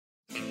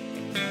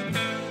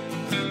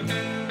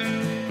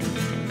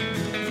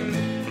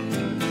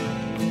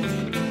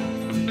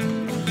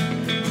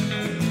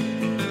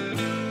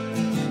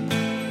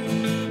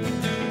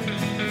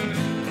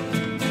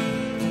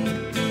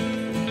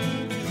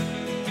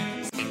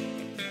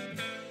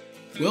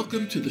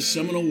Welcome to the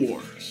Seminole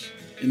Wars.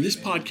 In this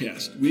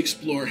podcast, we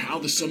explore how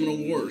the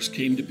Seminole Wars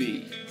came to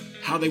be,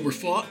 how they were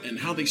fought, and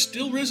how they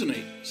still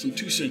resonate some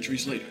 2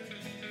 centuries later.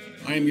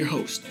 I am your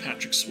host,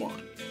 Patrick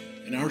Swan,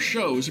 and our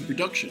show is a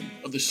production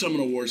of the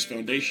Seminole Wars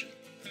Foundation,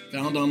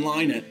 found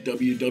online at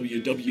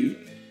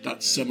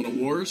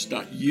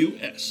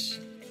www.seminolewars.us.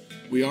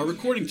 We are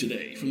recording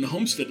today from the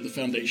homestead of the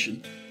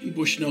Foundation in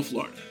Bushnell,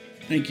 Florida.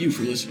 Thank you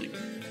for listening.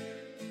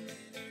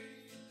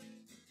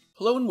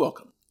 Hello and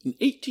welcome. In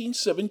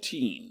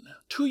 1817,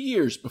 2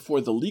 years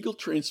before the legal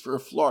transfer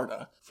of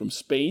Florida from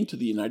Spain to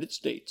the United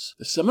States,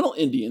 the Seminole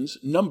Indians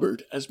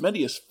numbered as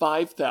many as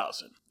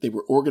 5,000. They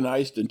were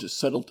organized into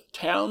settled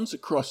towns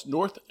across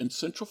North and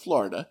Central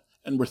Florida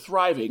and were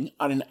thriving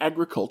on an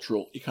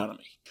agricultural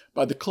economy.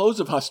 By the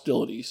close of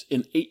hostilities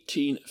in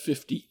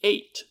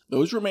 1858,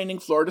 those remaining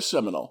Florida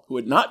Seminole who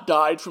had not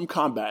died from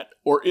combat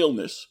or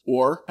illness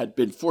or had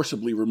been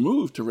forcibly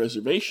removed to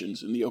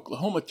reservations in the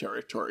Oklahoma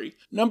Territory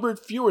numbered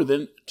fewer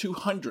than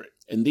 200,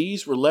 and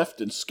these were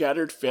left in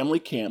scattered family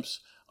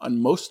camps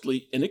on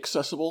mostly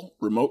inaccessible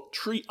remote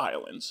tree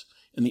islands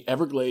in the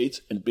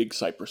Everglades and Big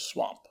Cypress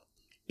Swamp.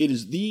 It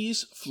is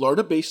these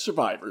Florida-based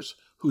survivors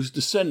whose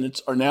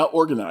descendants are now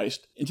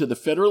organized into the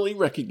federally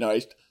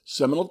recognized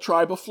Seminole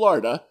Tribe of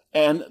Florida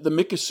and the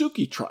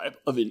Miccosukee Tribe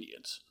of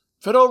Indians.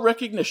 Federal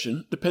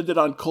recognition depended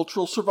on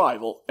cultural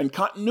survival and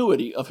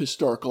continuity of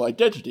historical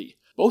identity,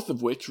 both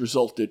of which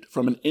resulted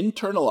from an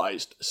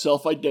internalized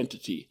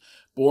self-identity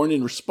born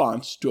in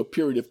response to a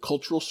period of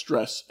cultural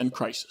stress and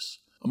crisis.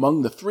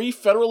 Among the 3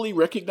 federally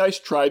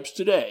recognized tribes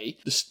today,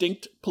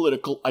 distinct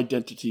political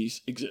identities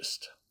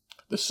exist.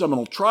 The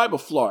Seminole Tribe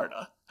of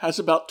Florida has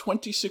about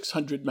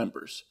 2,600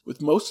 members,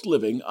 with most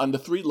living on the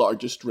 3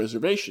 largest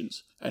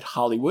reservations, at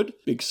Hollywood,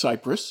 Big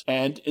Cypress,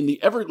 and in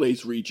the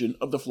Everglades region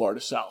of the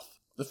Florida South.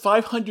 The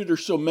 500 or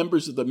so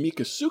members of the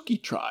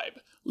Miccosukee tribe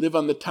live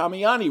on the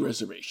Tamiami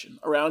Reservation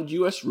around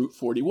U.S. Route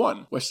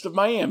 41, west of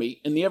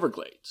Miami in the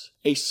Everglades.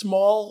 A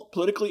small,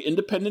 politically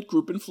independent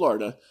group in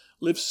Florida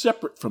lives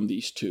separate from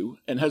these 2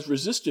 and has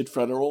resisted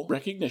federal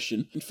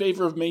recognition in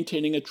favor of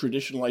maintaining a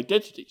traditional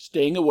identity,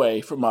 staying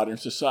away from modern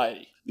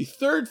society. The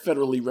 3rd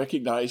federally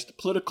recognized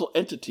political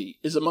entity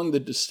is among the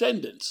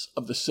descendants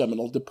of the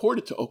Seminole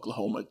deported to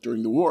Oklahoma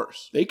during the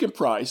wars. They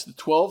comprise the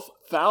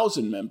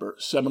 12,000-member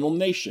Seminole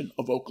Nation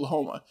of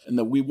Oklahoma in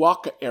the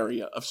Wewoka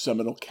area of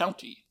Seminole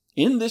County.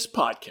 In this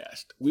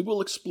podcast, we will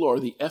explore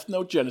the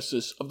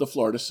ethnogenesis of the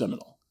Florida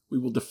Seminole. We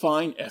will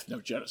define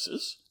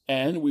ethnogenesis,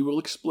 and we will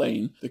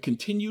explain the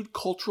continued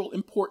cultural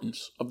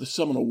importance of the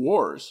Seminole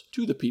Wars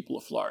to the people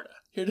of Florida.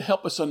 Here to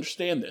help us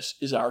understand this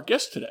is our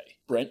guest today,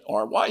 Brent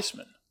R.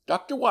 Wiseman.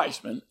 Dr.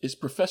 Wiseman is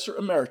Professor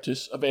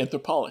Emeritus of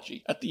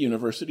Anthropology at the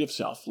University of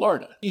South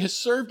Florida. He has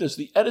served as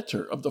the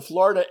editor of the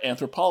Florida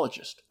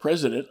Anthropologist,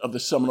 president of the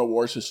Seminole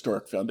Wars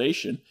Historic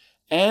Foundation,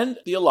 and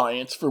the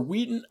Alliance for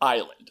Weeden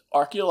Island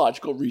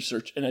Archaeological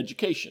Research and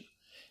Education,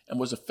 and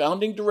was a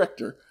founding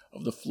director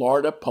of the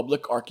Florida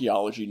Public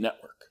Archaeology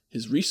Network.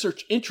 His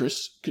research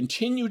interests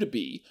continue to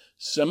be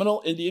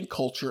Seminole Indian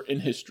culture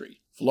and history,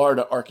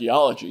 Florida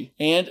archaeology,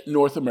 and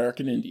North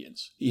American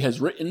Indians. He has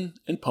written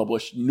and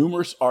published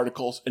numerous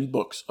articles and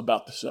books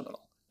about the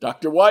Seminole.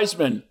 Dr.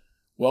 Wiseman,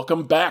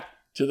 welcome back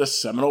to the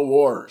Seminole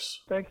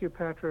Wars. Thank you,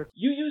 Patrick.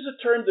 You use a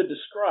term to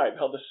describe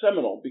how the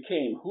Seminole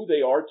became who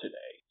they are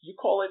today. You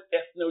call it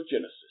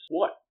ethnogenesis.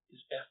 What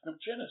is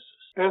ethnogenesis?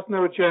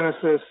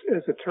 Ethnogenesis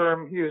is a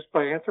term used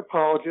by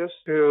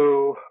anthropologists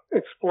to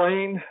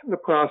explain the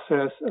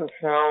process of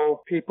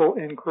how people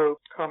in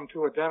groups come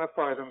to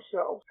identify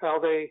themselves, how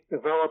they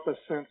develop a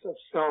sense of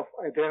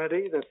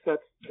self-identity that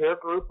sets their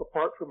group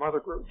apart from other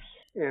groups.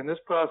 And this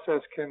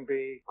process can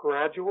be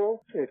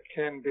gradual. It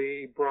can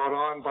be brought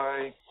on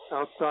by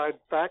outside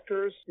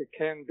factors. It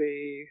can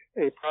be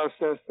a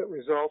process that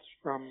results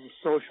from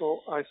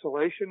social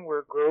isolation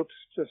where groups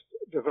just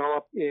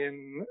develop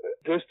in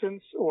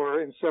distance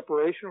or in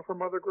separation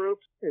from other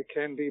groups. It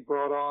can be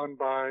brought on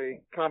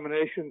by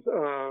combinations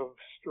of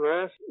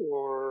stress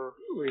or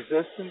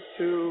resistance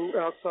to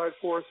outside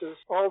forces.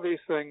 All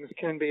these things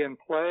can be in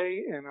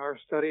play and are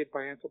studied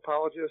by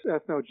anthropologists.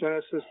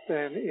 Ethnogenesis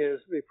then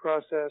is the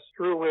process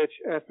through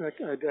which ethnic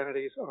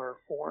identities are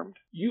formed.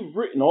 You've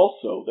written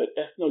also that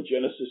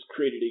ethnogenesis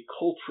created a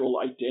cultural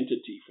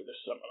identity for the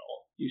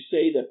Seminole. You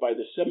say that by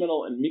the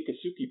Seminole and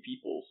Miccosukee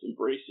peoples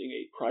embracing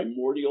a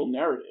primordial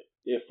narrative,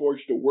 they have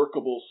forged a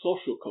workable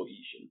social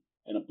cohesion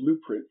and a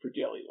blueprint for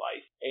daily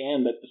life,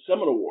 and that the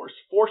Seminole Wars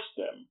forced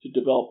them to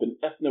develop an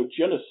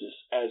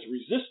ethnogenesis as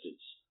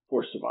resistance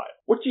for survival.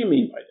 What do you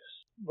mean by this?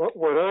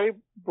 What I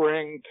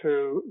bring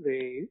to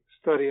the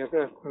study of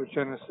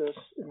ethnogenesis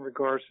in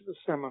regards to the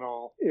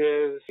Seminole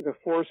is the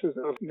forces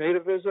of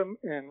nativism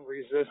and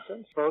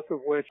resistance, both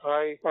of which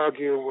I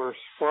argue were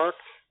sparked,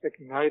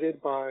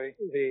 ignited by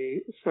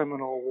the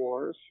Seminole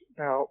Wars.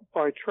 Now,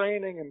 by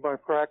training and by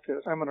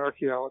practice, I'm an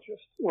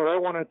archaeologist. What I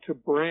wanted to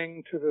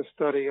bring to the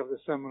study of the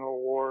Seminole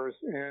Wars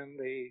and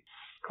the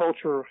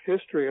cultural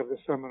history of the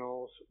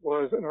Seminoles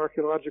was an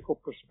archaeological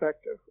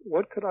perspective.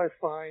 What could I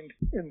find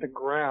in the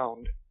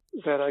ground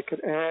that I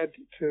could add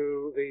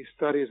to the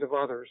studies of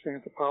others,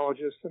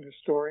 anthropologists and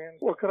historians?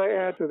 What could I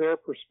add to their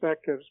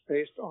perspectives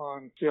based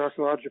on the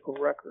archaeological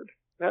record?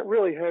 That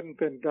really hadn't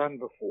been done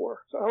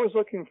before. So I was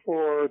looking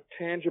for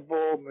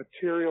tangible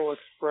material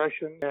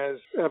expression as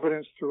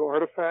evidence through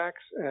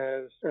artifacts,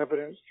 as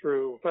evidence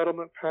through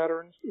settlement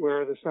patterns,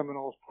 where the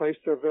Seminoles placed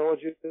their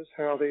villages,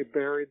 how they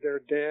buried their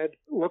dead,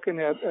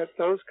 looking at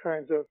those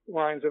kinds of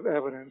lines of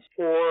evidence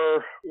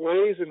for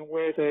ways in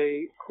which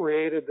they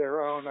created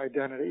their own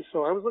identity.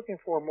 So I was looking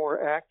for a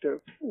more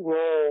active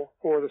role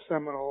for the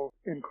Seminoles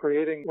in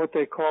creating what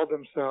they called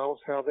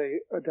themselves, how they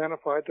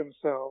identified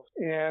themselves.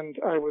 And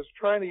I was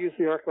trying to use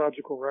the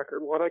archaeological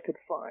record, what I could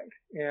find,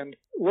 and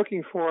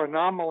looking for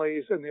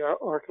anomalies in the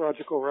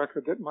archaeological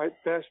record that might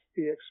best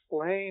be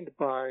explained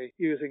by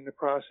using the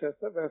process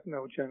of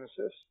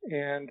ethnogenesis,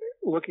 and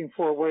looking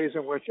for ways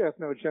in which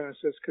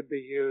ethnogenesis could be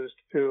used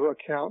to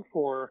account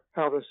for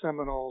how the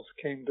Seminoles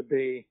came to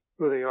be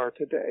who they are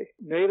today.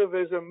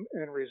 Nativism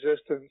and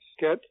resistance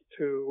get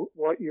to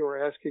what you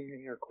were asking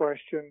in your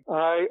question.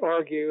 I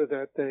argue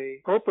that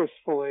they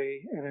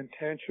purposefully and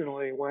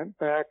intentionally went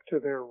back to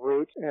their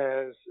roots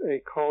as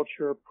a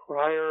culture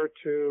prior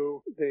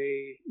to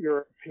the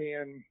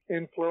European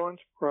influence,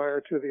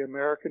 prior to the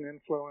American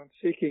influence,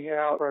 seeking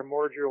out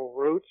primordial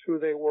roots, who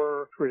they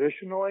were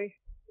traditionally,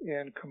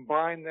 and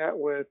combine that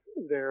with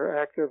their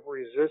active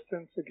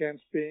resistance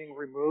against being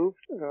removed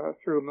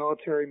through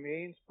military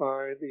means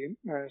by the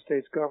United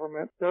States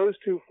government. Those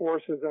two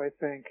forces, I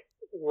think,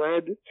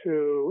 led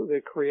to the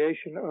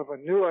creation of a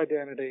new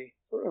identity,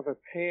 of a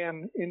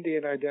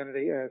pan-Indian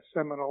identity as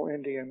Seminole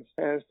Indians,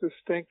 as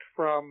distinct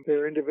from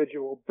their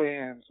individual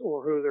bands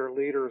or who their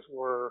leaders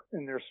were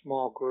in their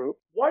small group.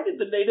 Why did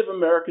the Native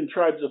American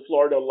tribes of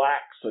Florida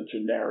lack such a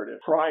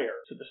narrative prior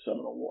to the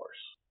Seminole Wars?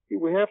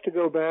 We have to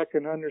go back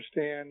and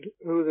understand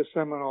who the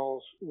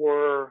Seminoles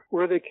were,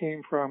 where they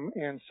came from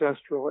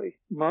ancestrally.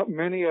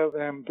 Many of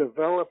them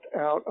developed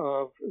out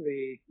of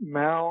the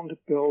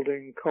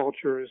mound-building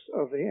cultures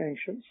of the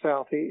ancient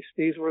Southeast.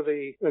 These were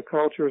the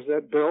cultures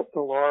that built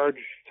the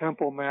large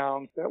temple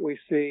mounds that we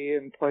see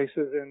in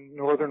places in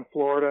northern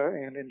Florida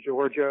and in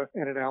Georgia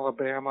and in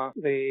Alabama.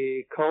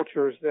 The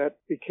cultures that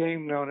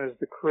became known as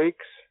the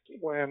Creeks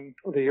when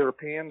the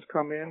Europeans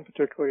come in,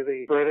 particularly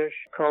the British,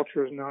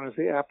 cultures known as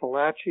the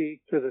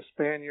Appalachee to the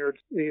Spaniards.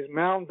 These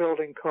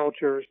mound-building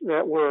cultures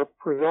that were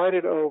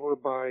presided over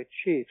by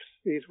chiefs.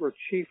 These were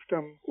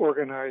chiefdom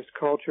organized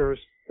cultures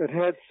that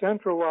had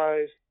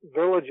centralized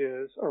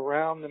villages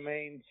around the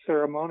main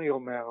ceremonial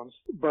mounds,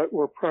 but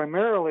were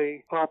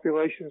primarily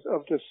populations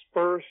of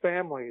dispersed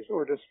families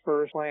or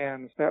dispersed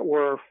clans that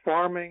were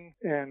farming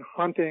and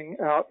hunting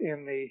out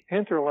in the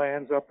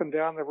hinterlands up and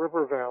down the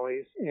river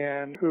valleys,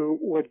 and who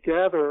would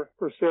gather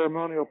for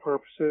ceremonial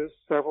purposes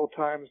several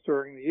times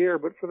during the year,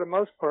 but for the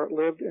most part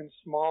lived in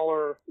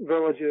smaller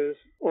villages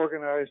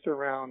organized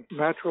around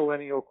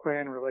matrilineal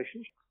clan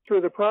relationships.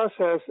 Through the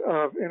process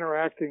of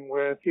interacting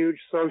with huge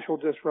social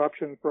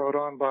disruptions brought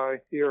on by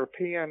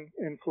European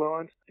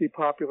influence,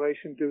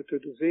 depopulation due to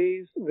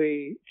disease,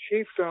 the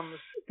chiefdoms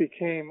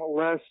became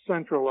less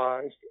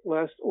centralized,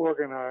 less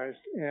organized,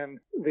 and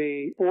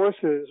the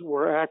forces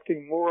were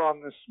acting more on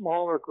the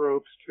smaller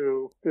groups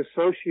to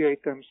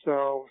dissociate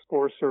themselves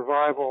for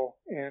survival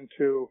and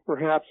to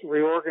perhaps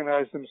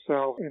reorganize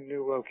themselves in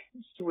new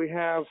locations. We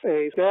have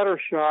a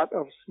scattershot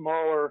of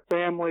smaller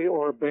family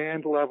or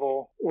band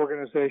level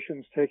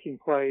organizations taking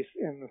place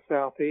in the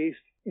Southeast,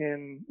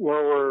 in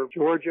lower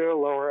Georgia,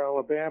 lower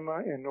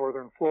Alabama, and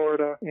northern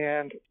Florida.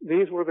 And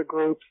these were the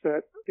groups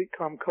that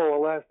become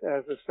coalesced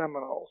as the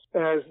Seminoles.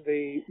 As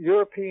the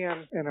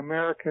European and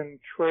American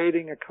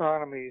trading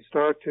economies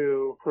start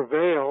to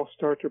prevail,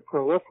 start to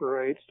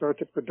proliferate, start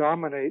to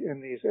predominate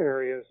in these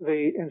areas,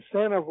 the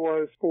incentive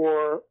was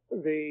for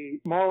the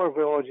smaller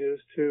villages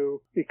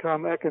to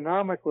become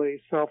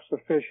economically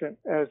self-sufficient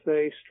as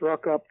they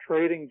struck up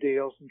trading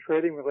deals and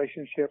trading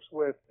relationships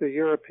with the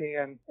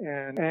European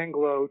and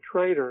Anglo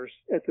traders.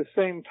 At the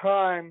same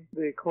time,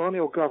 the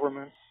colonial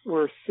governments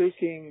were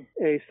seeking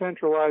a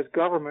centralized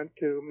government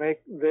to make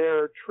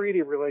their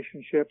treaty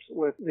relationships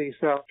with the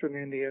Southern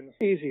Indians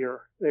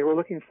easier. They were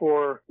looking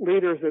for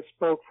leaders that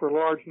spoke for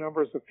large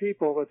numbers of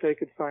people that they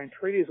could sign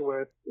treaties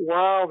with,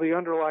 while the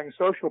underlying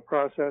social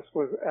process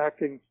was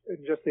acting in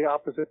just the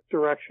opposite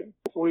direction.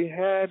 We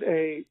had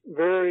a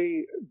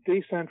very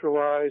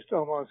decentralized,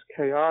 almost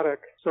chaotic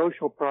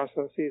social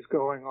processes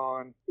going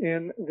on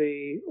in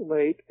the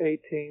late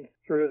 18th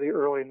through the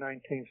early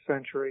 19th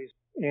centuries,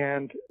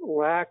 and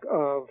lack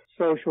of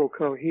social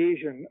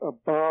cohesion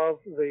above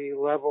the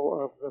level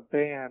of the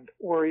band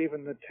or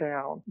even the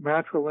town,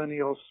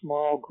 matrilineal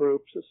small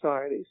group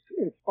societies.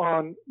 It's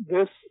on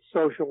this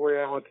social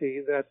reality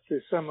that the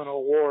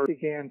Seminole War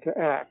began to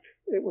act.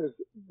 It was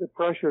the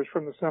pressures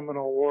from the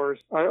Seminole Wars,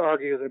 I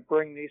argue, that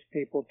bring these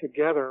people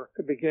together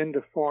to begin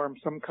to form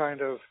some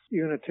kind of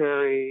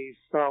unitary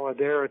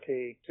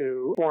solidarity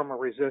to form a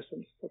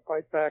resistance, to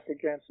fight back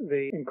against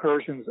the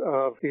incursions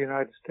of the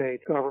United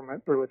States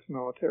government through its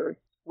military.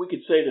 We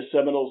could say the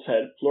Seminoles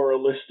had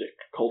pluralistic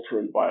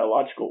cultural and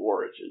biological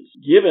origins,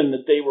 given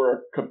that they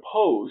were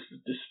composed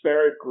of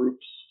disparate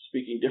groups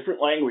speaking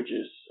different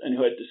languages and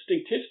who had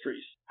distinct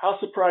histories. How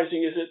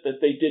surprising is it that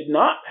they did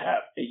not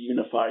have a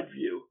unified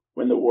view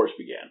when the wars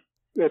began?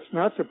 It's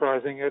not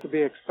surprising. It's to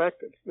be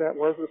expected. That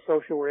was the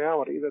social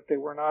reality, that they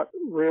were not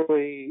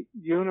really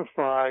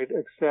unified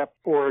except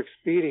for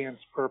expedience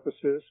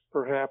purposes,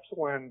 perhaps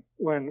when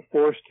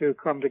forced to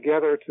come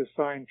together to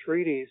sign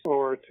treaties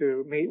or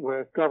to meet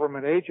with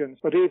government agents.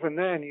 But even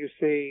then, you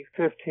see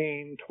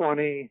 15,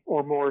 20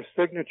 or more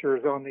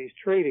signatures on these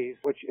treaties,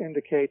 which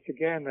indicates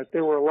again that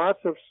there were lots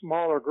of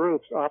smaller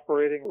groups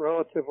operating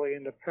relatively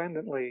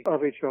independently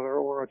of each other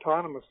or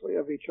autonomously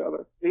of each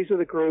other. These are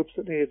the groups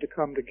that needed to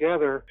come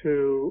together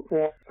to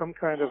form some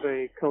kind of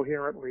a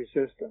coherent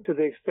resistance. To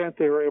the extent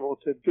they were able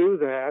to do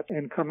that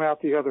and come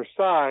out the other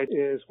side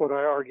is what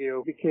I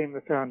argue became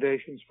the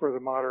foundations for the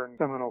modern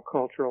Seminole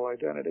cultural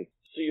identity.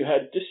 So you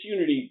had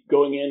disunity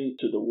going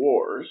into the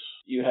wars.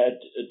 You had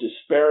a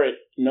disparate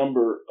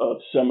number of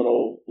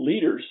Seminole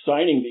leaders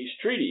signing these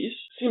treaties.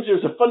 It seems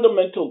there's a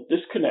fundamental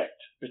disconnect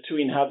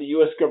between how the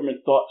U.S.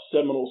 government thought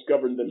Seminoles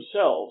governed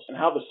themselves and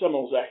how the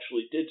Seminoles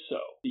actually did so.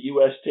 The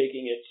U.S.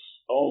 taking its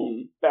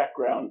own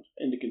background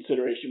into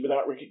consideration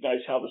without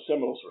recognizing how the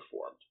Seminoles were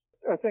formed.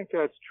 I think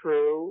that's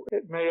true.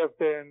 It may have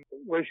been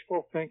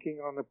wishful thinking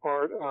on the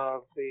part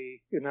of the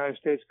United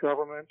States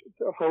government,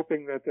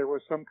 hoping that there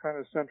was some kind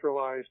of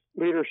centralized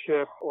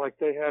leadership like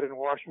they had in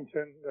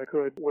Washington that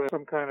could, with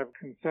some kind of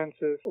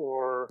consensus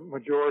or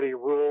majority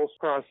rules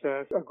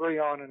process, agree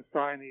on and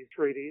sign these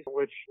treaties,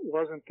 which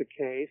wasn't the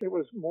case. It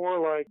was more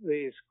like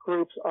these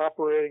groups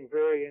operating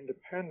very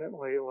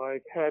independently,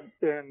 like had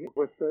been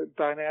with the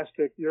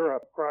dynastic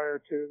Europe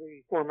prior to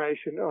the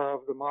formation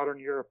of the modern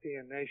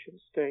European nation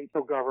state.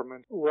 So government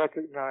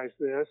recognized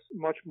this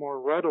much more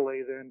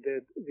readily than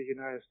did the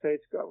United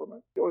States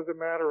government. It was a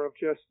matter of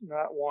just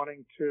not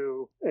wanting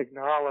to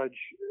acknowledge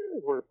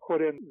or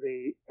put in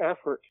the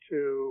effort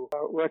to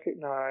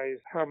recognize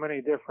how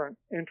many different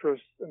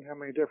interests and how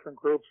many different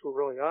groups were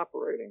really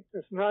operating.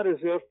 It's not as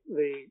if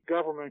the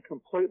government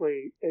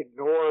completely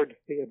ignored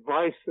the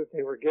advice that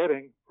they were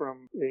getting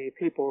from the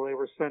people they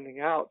were sending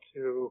out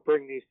to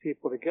bring these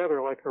people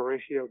together, like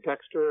Horatio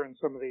Dexter and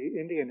some of the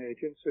Indian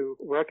agents who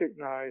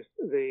recognized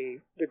the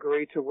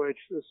degree to which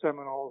the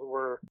Seminoles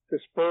were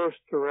dispersed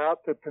throughout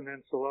the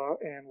peninsula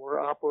and were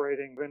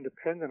operating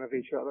independent of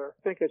each other.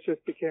 I think it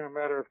just became a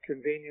matter of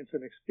convenience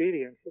and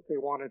expedience that they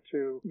wanted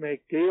to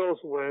make deals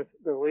with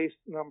the least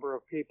number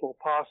of people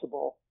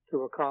possible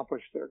to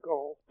accomplish their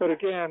goal. But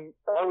again,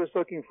 I was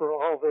looking for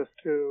all this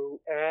to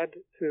add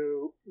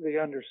to the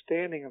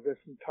understanding of this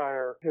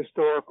entire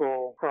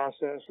historical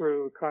process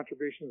through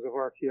contributions of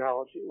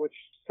archaeology, which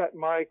set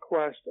my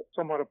quest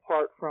somewhat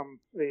apart from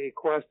the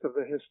quest of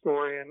the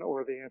historian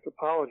or the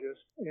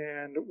anthropologist.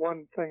 And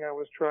one thing I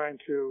was trying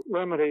to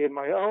remedy in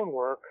my own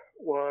work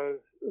was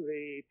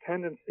the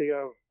tendency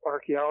of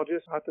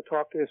archaeologists not to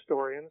talk to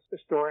historians,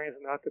 historians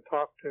not to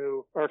talk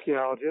to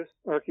archaeologists.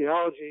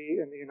 Archaeology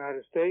in the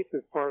United States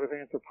is part of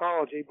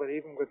anthropology, but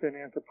even within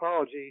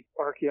anthropology,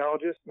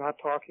 archaeologists not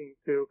talking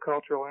to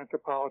cultural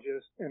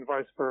anthropologists and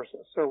vice versa.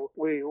 So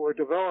we were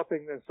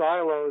developing the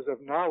silos of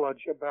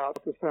knowledge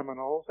about the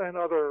Seminoles and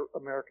other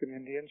American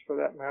Indians, for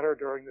that matter,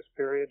 during this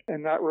period,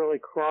 and not really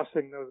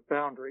crossing those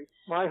boundaries.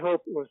 My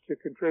hope was to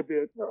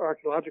contribute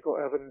archaeological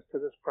evidence to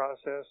this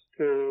process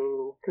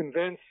to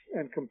convince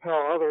and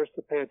compel others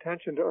to pay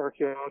attention to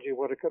archaeology,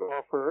 what it could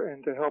offer,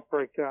 and to help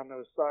break down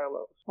those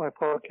silos. My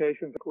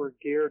publications were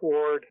geared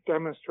toward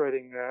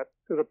demonstrating that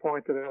to the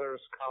point that other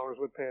scholars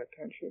would pay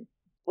attention.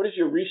 What has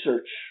your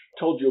research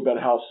told you about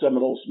how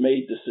Seminoles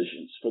made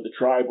decisions for the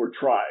tribe or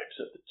tribes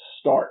at the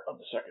start of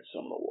the Second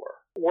Seminole War?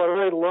 What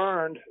I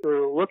learned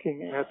through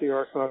looking at the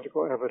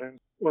archaeological evidence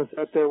was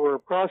that there were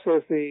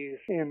processes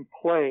in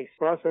place,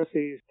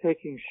 processes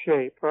taking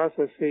shape,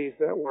 processes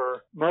that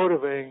were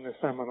motivating the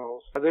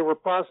Seminoles. There were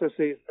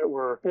processes that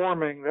were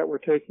forming, that were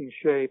taking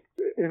shape,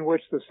 in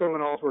which the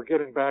Seminoles were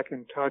getting back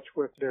in touch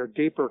with their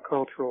deeper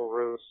cultural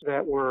roots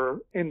that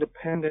were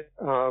independent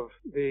of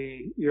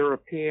the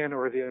European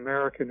or the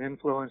American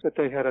influence that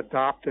they had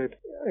adopted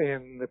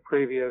in the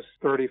previous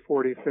 30,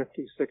 40,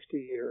 50, 60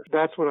 years.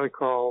 That's what I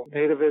call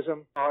nativism.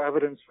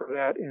 Evidence for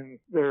that in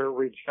their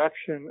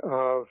rejection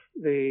of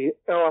the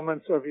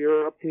elements of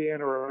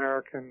European or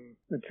American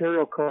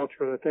material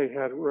culture that they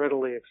had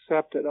readily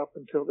accepted up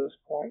until this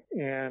point.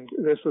 And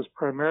this was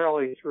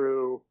primarily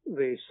through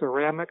the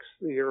ceramics,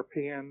 the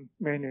European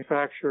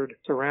manufactured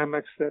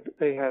ceramics that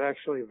they had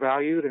actually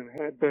valued and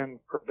had been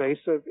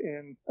pervasive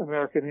in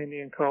American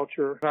Indian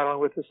culture, not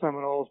only with the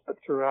Seminoles, but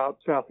throughout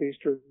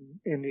southeastern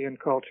Indian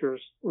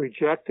cultures,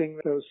 rejecting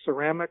those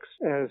ceramics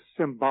as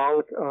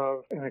symbolic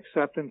of an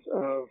acceptance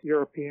of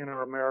European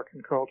or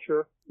American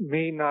culture.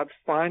 Me not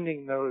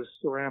finding those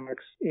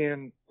ceramics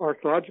in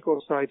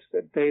archaeological sites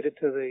that dated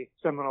to the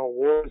Seminole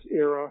Wars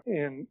era,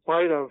 in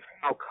spite of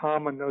how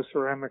common those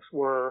ceramics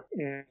were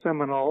in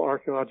Seminole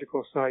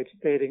archaeological sites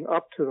dating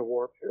up to the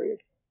war period.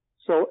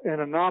 So an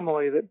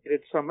anomaly that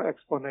needed some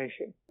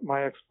explanation.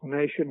 My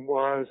explanation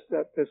was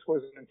that this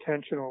was an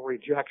intentional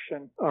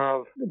rejection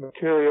of the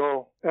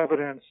material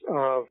evidence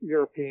of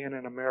European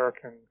and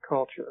American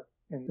culture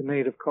in the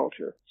native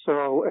culture.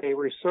 So a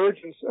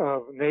resurgence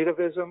of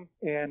nativism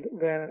and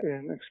then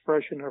an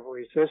expression of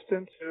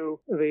resistance to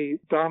the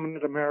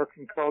dominant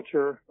American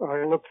culture.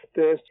 I looked at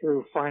this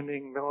through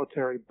finding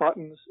military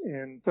buttons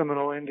in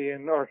Seminole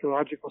Indian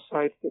archaeological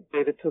sites that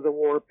dated to the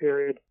war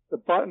period. The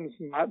buttons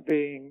not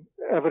being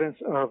evidence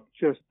of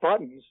just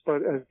buttons,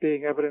 but as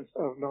being evidence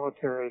of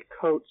military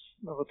coats,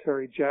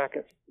 military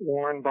jackets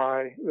worn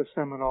by the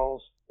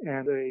Seminoles,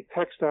 and the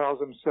textiles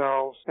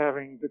themselves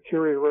having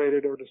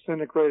deteriorated or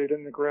disintegrated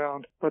in the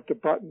ground, but the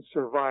buttons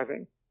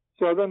surviving.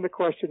 So then the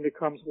question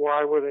becomes,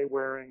 why were they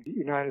wearing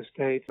United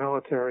States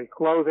military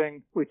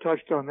clothing? We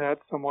touched on that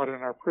somewhat in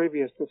our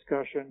previous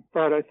discussion,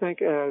 but I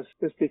think as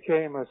this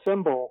became a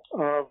symbol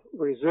of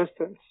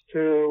resistance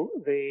to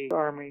the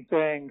Army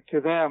saying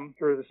to them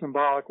through the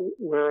symbolic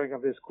wearing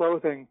of this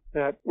clothing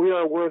that we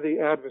are worthy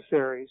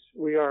adversaries.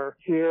 We are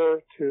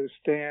here to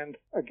stand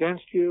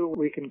against you.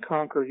 We can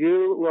conquer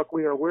you. Look,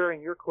 we are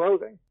wearing your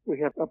clothing. We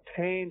have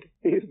obtained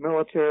these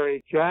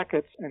military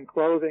jackets and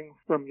clothing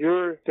from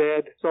your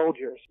dead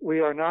soldiers. We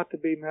are not to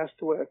be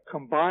messed with.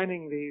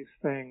 Combining these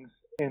things,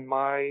 in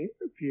my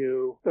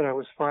view, that I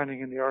was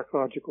finding in the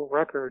archaeological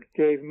record,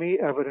 gave me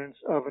evidence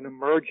of an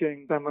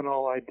emerging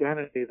Seminole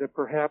identity that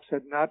perhaps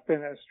had not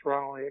been as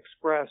strongly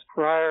expressed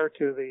prior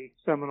to the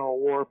Seminole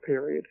War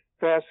period.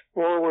 Fast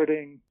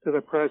forwarding to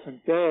the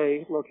present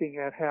day, looking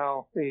at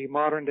how the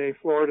modern day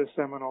Florida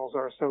Seminoles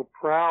are so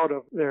proud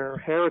of their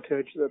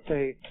heritage that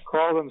they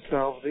call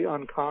themselves the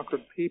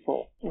unconquered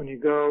people. When you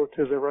go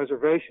to the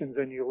reservations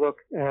and you look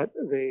at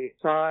the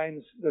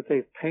signs that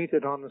they've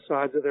painted on the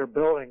sides of their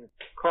buildings,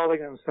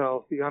 calling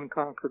themselves the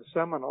unconquered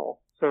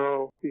Seminole.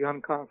 So the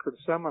unconquered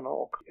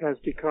Seminole has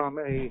become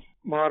a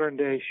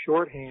modern-day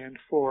shorthand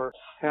for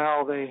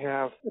how they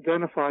have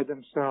identified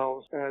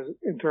themselves as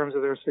in terms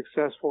of their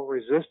successful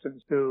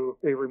resistance to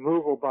the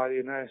removal by the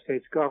United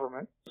States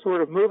government.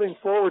 Sort of moving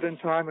forward in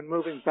time and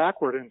moving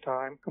backward in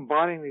time,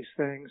 combining these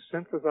things,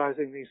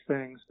 synthesizing these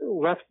things,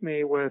 left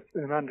me with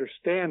an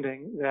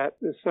understanding that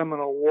the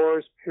Seminole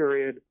Wars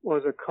period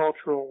was a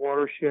cultural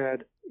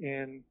watershed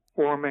in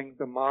forming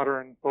the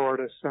modern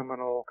Florida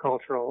Seminole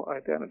cultural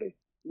identity.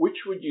 Which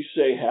would you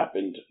say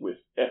happened with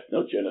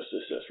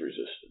ethnogenesis as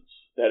resistance?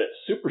 That it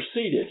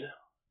superseded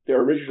their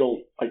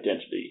original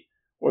identity,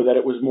 or that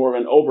it was more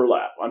of an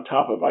overlap on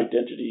top of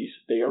identities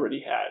they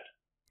already had?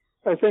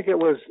 I think it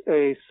was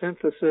a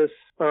synthesis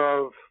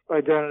of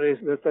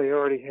identities that they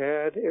already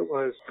had. It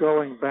was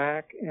going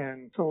back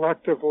and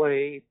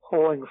selectively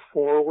pulling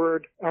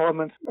forward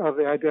elements of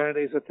the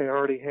identities that they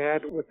already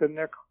had within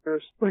their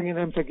cultures, bringing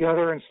them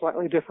together in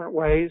slightly different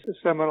ways. The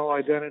Seminole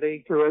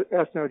identity through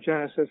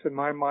ethnogenesis, in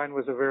my mind,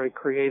 was a very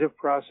creative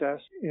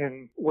process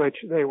in which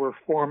they were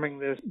forming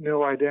this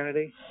new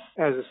identity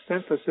as a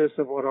synthesis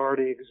of what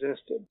already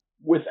existed.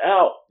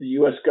 Without the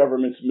U.S.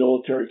 government's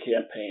military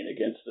campaign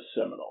against the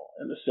Seminole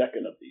in the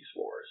second of these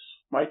wars,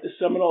 might the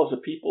Seminoles as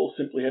a people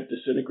simply have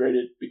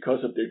disintegrated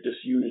because of their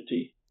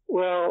disunity?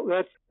 Well,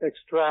 that's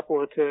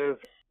extrapolative.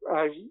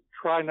 I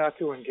try not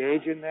to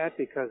engage in that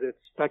because it's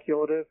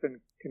speculative and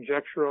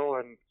conjectural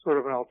and sort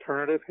of an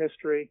alternative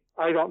history.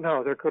 I don't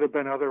know. There could have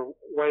been other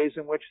ways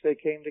in which they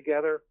came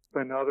together.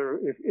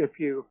 If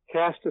you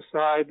cast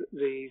aside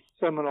the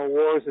Seminole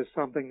Wars as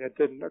something that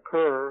didn't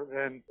occur,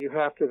 then you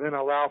have to then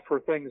allow for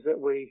things that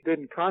we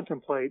didn't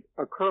contemplate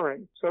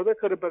occurring. So there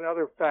could have been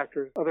other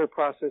factors, other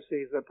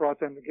processes that brought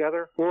them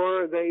together,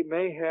 or they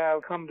may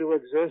have come to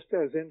exist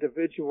as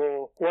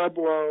individual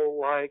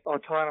Pueblo-like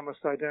autonomous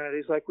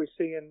identities like we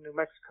see in New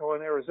Mexico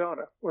and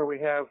Arizona, where we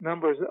have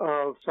numbers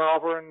of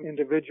sovereign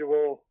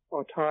individual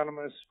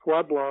autonomous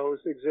pueblos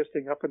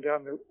existing up and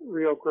down the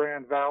Rio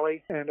Grande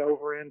Valley and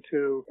over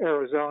into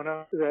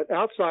Arizona that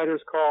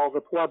outsiders call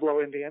the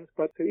Pueblo Indians,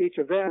 but to each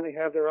of them they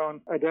have their own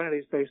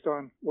identities based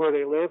on where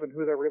they live and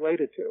who they're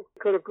related to.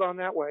 It could have gone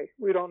that way.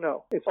 We don't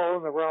know. It's all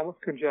in the realm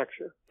of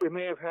conjecture. We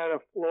may have had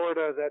a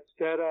Florida that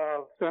instead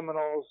of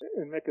Seminoles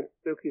and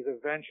Miccosukee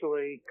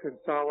eventually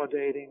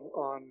consolidating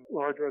on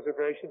large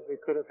reservations, we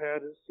could have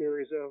had a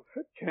series of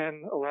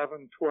 10,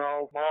 11,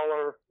 12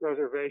 smaller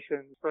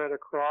reservations spread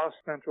across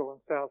Central and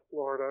South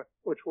Florida,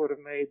 which would have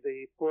made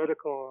the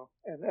political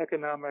and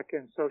economic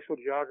and social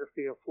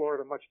geography of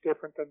Florida much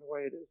different than the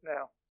way it is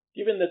now.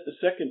 Given that the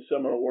Second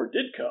Seminole War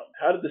did come,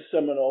 how did the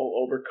Seminole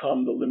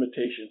overcome the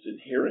limitations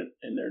inherent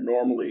in their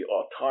normally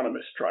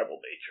autonomous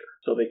tribal nature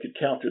so they could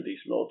counter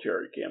these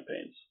military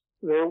campaigns?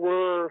 There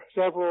were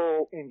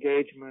several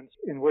engagements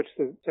in which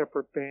the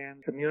separate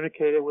bands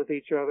communicated with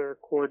each other,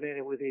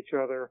 coordinated with each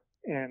other,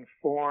 and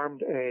formed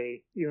formed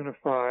a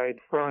unified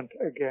front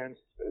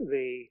against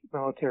the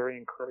military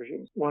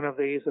incursions. One of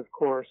these, of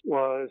course,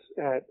 was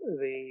at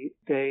the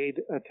Dade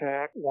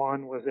attack.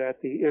 One was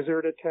at the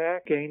Izard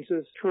attack,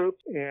 Gaines's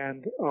troops,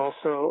 and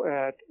also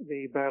at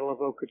the Battle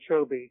of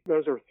Okeechobee.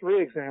 Those are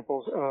three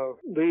examples of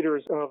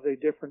leaders of the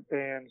different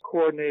bands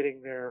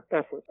coordinating their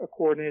efforts,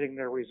 coordinating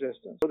their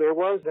resistance. So there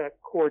was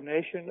that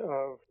coordination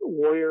of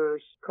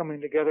warriors coming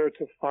together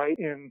to fight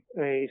in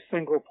a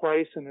single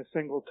place in a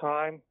single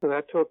time. So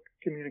that took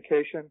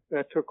communication,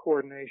 that took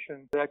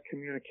coordination. That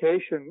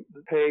communication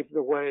paved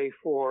the way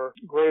for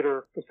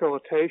greater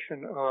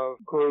facilitation of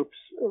groups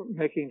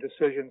making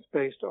decisions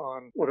based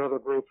on what other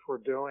groups were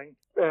doing.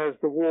 As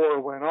the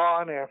war went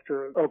on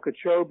after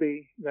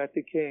Okeechobee, that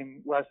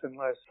became less and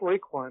less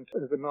frequent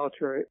as the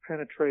military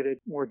penetrated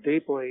more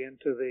deeply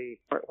into the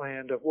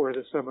heartland of where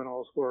the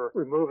Seminoles were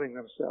removing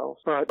themselves.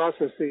 But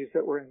processes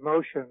that were in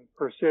motion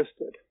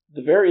persisted.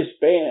 The various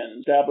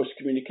bands established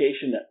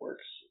communication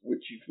networks,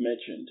 which you've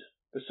mentioned.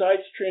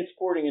 Besides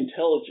transporting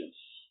intelligence,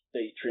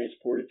 they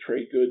transported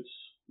trade goods,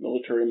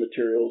 military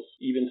materials,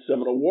 even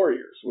Seminole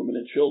warriors, women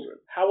and children.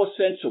 How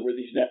essential were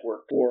these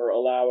networks for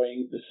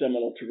allowing the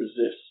Seminole to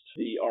resist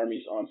the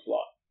Army's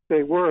onslaught?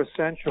 They were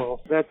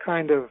essential. That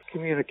kind of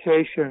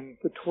communication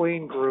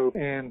between groups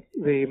and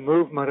the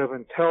movement of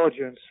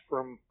intelligence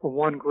from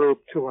one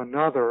group to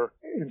another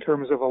in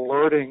terms of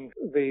alerting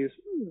the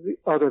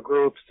other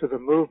groups to the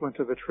movement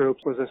of the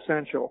troops was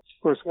essential.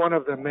 Of course, one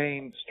of the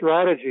main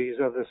strategies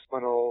of the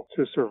Seminole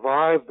to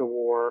survive the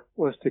war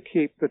was to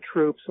keep the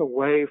troops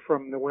away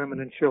from the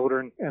women and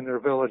children and their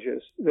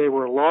villages. They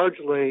were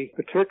largely,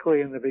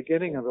 particularly in the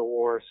beginning of the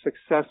war,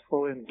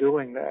 successful in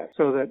doing that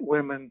so that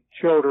women,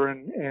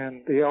 children,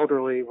 and the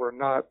elderly were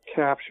not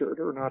captured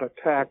or not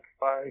attacked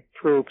by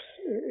troops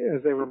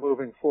as they were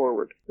moving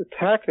forward. The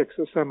tactics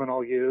the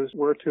Seminole used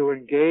were to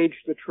engage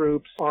the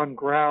troops on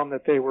ground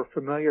that they were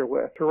familiar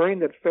with, terrain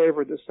that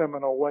favored the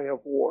Seminole way of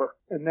war,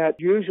 and that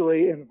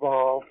usually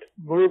involved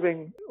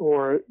moving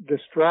or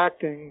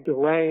distracting,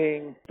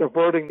 delaying,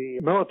 diverting the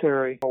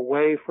military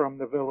away from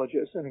the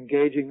villages and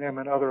engaging them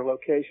in other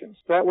locations.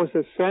 That was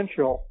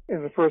essential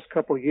in the first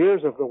couple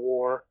years of the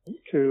war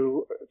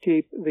to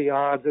keep the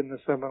odds in the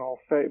Seminole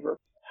favor.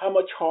 How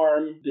much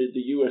harm did the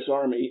U.S.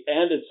 Army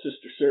and its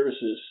sister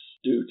services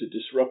do to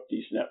disrupt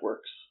these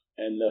networks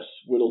and thus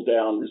whittle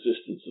down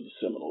resistance of the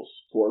Seminoles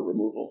for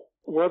removal?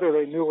 Whether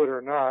they knew it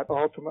or not,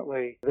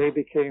 ultimately they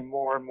became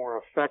more and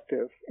more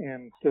effective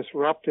in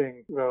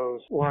disrupting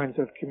those lines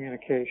of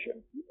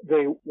communication.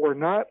 They were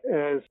not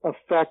as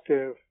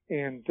effective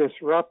in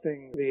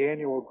disrupting the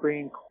annual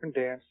Green Corn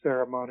Dance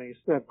ceremonies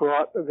that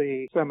brought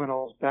the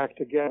Seminoles back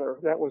together.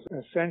 That was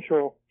an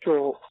essential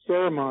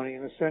ceremony,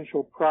 an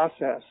essential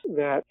process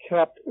that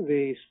kept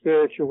the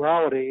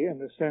spirituality and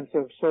the sense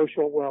of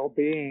social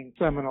well-being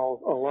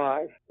Seminoles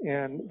alive.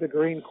 And the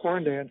Green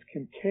Corn Dance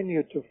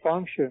continued to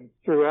function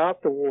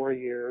throughout the war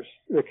years.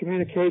 The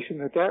communication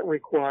that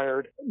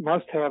required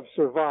must have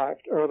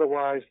survived, or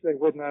otherwise they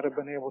would not have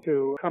been able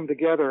to come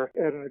together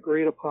at an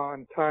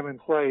agreed-upon time and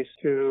place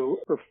to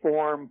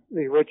perform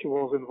the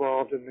rituals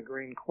involved in the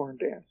Green Corn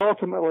Dance.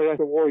 Ultimately, as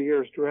the war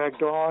years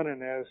dragged on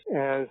and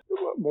as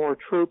more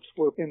troops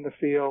were in the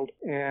field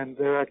and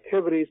their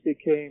activities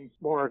became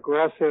more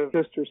aggressive,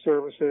 sister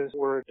services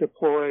were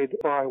deployed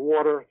by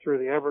water through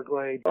the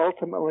Everglades.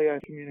 Ultimately,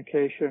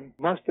 communication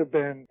must have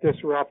been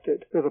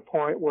disrupted to the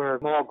point where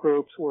small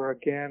groups were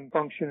again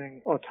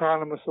functioning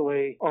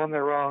autonomously on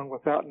their own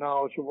without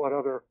knowledge of what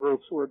other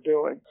groups were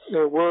doing.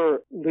 There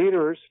were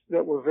leaders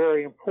that were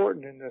very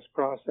important in this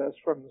process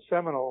from the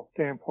Seminole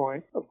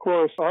standpoint. Of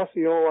course,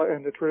 Osceola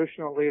and the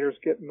traditional leaders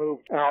get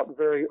moved out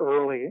very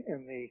early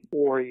in the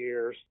war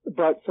years,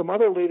 but some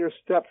other leaders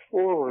stepped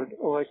forward,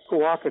 like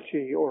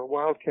Coacachee, or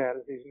Wildcat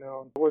as he's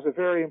known, was a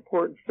very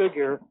important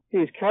figure.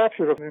 He's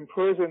captured and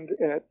imprisoned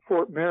at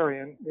Fort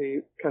Marion,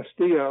 the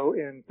Castillo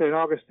in St.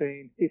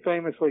 Augustine. He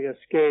famously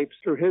escapes.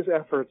 Through his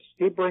efforts,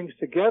 he brings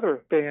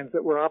together bands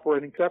that were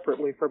operating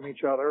separately from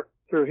each other.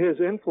 Through his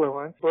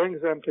influence,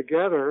 brings them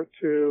together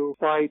to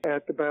fight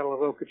at the Battle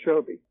of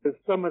Okeechobee. As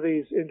some of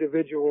these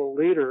individual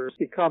leaders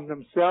become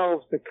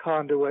themselves the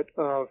conduit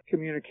of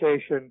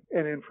communication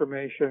and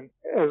information.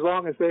 As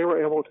long as they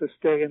were able to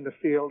stay in the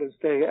field and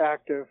stay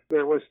active,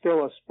 there was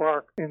still a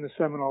spark in the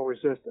Seminole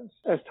resistance.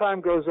 As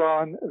time goes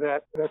on,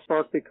 that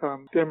spark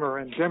becomes dimmer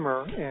and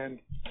dimmer, and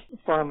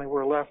finally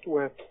we're left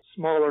with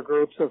smaller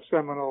groups of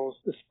Seminoles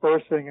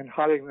dispersing and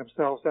hiding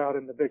themselves out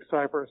in the Big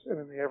Cypress and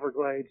in the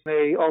Everglades.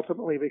 They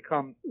ultimately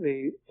become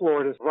the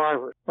Florida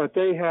survivors. But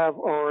they have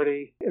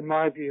already, in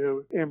my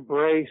view,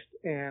 embraced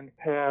and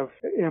have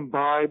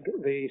imbibed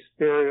the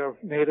spirit of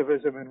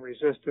nativism and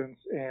resistance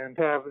and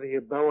have the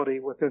ability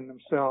within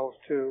themselves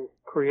to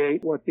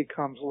create what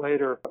becomes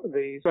later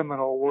the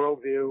Seminole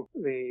worldview,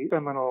 the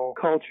Seminole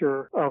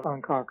culture of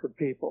unconquered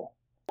people.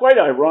 Quite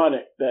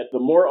ironic that the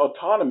more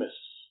autonomous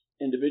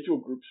individual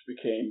groups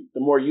became, the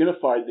more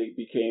unified they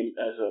became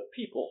as a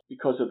people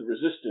because of the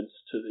resistance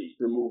to the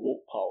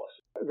removal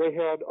policy. They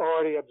had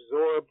already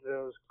absorbed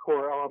those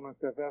core elements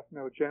of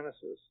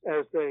ethnogenesis.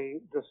 As they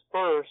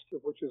dispersed,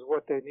 which is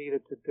what they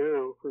needed to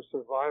do for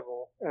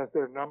survival, as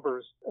their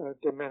numbers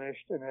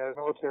diminished and as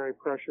military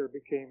pressure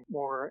became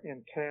more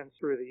intense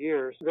through the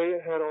years, they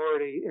had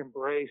already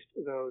embraced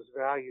those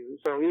values.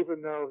 So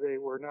even though they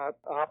were not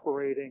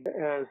operating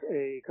as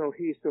a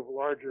cohesive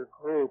larger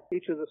group,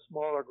 each of the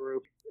smaller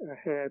groups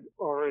had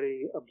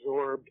already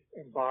absorbed,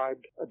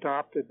 imbibed,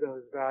 adopted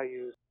those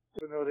values.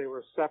 Even though they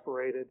were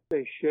separated,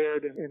 they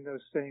shared in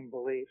those same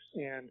beliefs.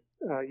 And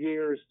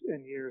years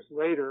and years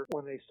later,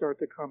 when they start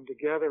to come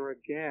together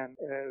again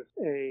as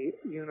a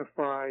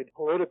unified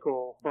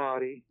political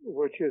body,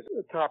 which is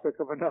a topic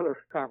of another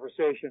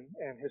conversation,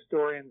 and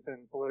historians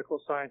and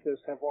political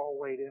scientists have all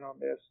weighed in on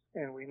this,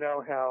 and we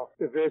know how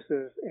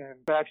divisive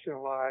and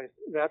factionalized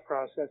that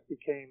process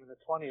became in the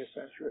 20th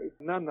century.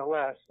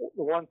 Nonetheless,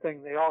 the one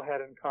thing they all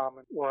had in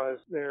common was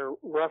their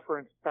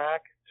reference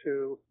back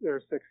to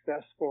their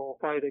successful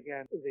fight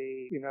against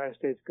the United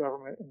States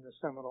government in the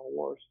Seminole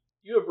Wars.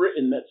 You have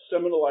written that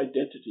Seminole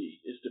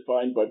identity is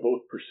defined by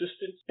both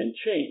persistence and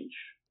change.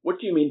 What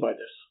do you mean by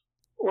this?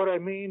 What I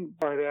mean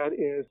by that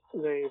is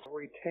they've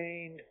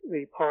retained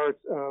the parts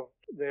of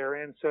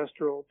their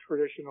ancestral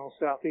traditional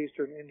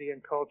southeastern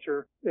Indian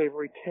culture. They've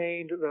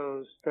retained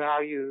those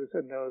values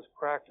and those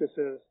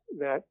practices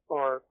that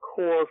are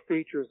core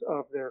features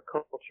of their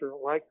culture,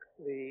 like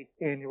the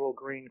annual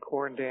green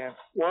corn dance,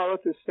 while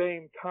at the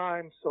same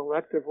time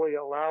selectively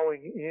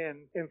allowing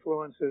in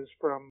influences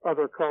from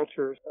other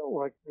cultures,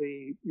 like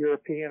the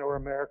European or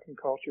American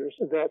cultures,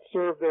 that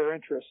serve their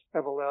interests,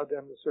 have allowed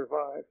them to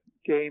survive.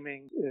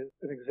 Gaming is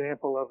an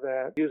example of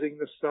that, using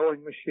the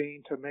sewing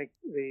machine to make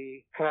the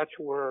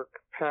patchwork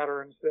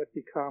patterns that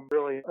become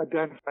really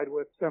identified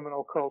with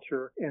Seminole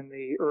culture in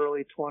the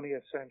early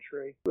 20th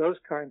century. Those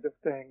kinds of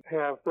things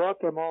have brought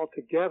them all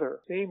together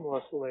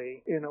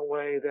seamlessly in a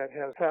way that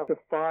have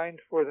defined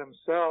for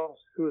themselves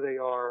who they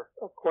are,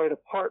 quite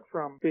apart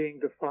from being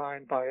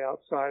defined by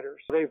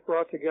outsiders. They've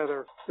brought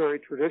together very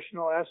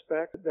traditional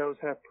aspects. Those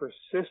have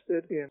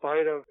persisted in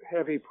spite of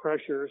heavy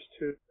pressures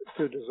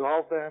to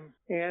dissolve them,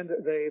 and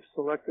they've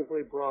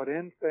selectively brought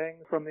in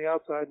things from the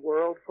outside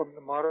world, from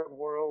the modern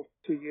world,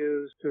 to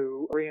use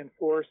to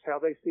reinforce how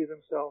they see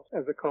themselves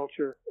as a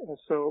culture. And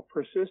so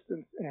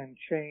persistence and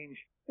change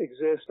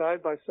exist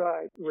side by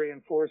side,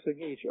 reinforcing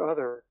each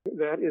other.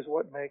 That is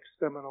what makes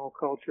Seminole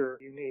culture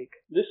unique.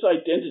 This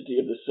identity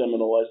of the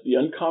Seminole as the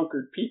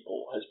unconquered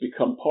people has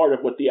become part of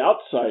what the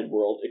outside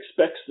world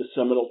expects the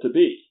Seminole to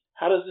be.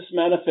 How does this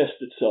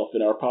manifest itself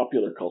in our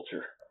popular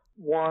culture?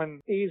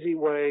 One easy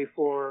way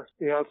for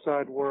the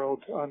outside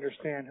world to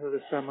understand who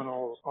the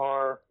Seminoles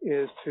are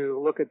is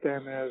to look at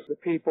them as the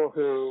people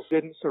who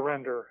didn't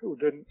surrender, who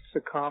didn't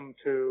succumb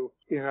to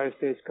the United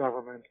States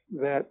government,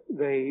 that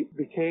they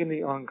became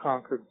the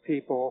unconquered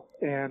people,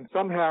 and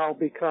somehow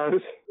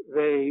because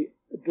they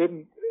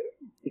didn't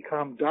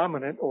become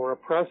dominant or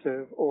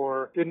oppressive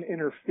or didn't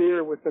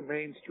interfere with the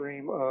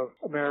mainstream of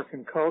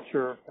American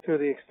culture to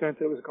the extent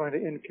that it was going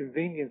to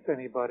inconvenience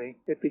anybody,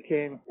 it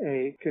became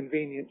a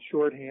convenient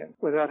shorthand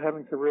without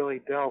having to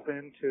really delve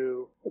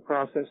into the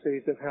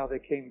processes of how they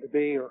came to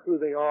be or who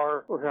they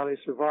are or how they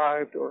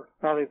survived or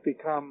how they've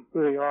become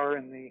who they are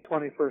in the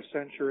 21st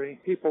century.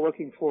 People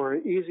looking for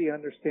easy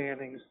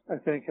understandings, I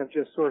think, have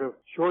just sort of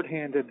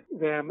shorthanded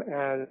them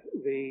as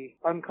the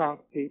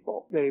unconquered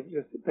people. They've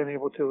just been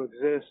able to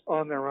exist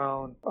on their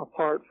own,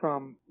 apart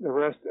from the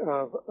rest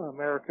of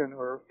American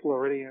or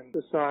Floridian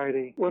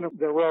society. When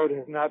the road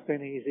has not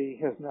been easy,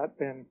 has not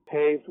been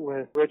paved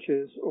with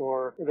riches,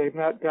 or they've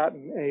not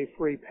gotten a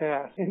free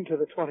pass into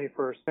the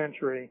 21st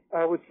century,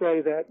 I would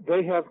say that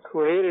they have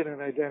created an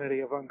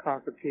identity of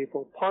unconquered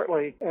people,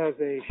 partly as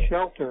a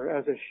shelter,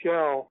 as a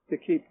shell to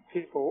keep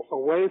people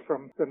away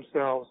from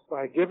themselves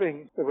by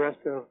giving the rest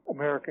of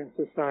American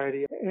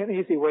society an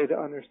easy way to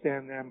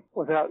understand them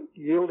without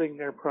yielding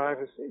their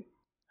privacy.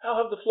 How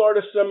have the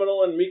Florida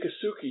Seminole and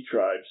Miccosukee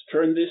tribes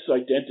turned this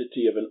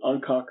identity of an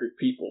unconquered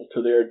people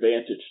to their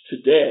advantage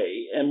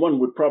today, and one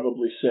would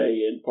probably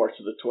say in parts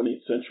of the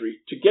 20th century,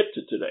 to get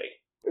to today?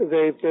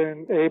 They've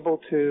been able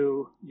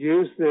to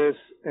use this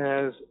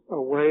as a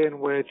way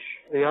in which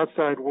the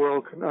outside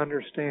world can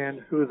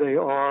understand who they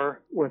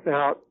are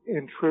without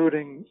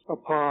intruding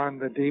upon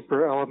the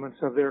deeper elements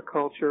of their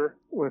culture,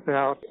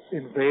 without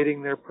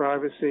invading their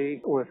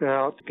privacy,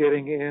 without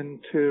getting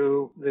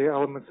into the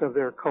elements of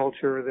their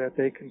culture that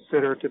they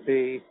consider to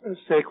be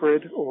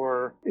sacred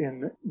or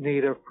in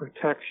need of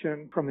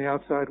protection from the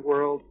outside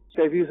world.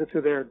 They've used it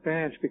to their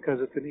advantage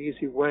because it's an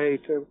easy way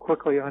to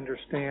quickly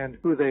understand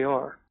who they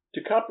are.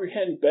 To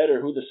comprehend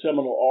better who the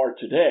Seminole are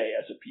today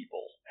as a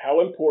people,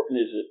 how important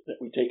is it that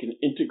we take an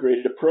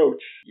integrated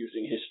approach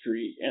using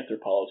history,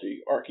 anthropology,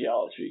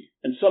 archaeology,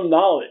 and some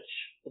knowledge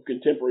of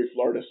contemporary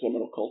Florida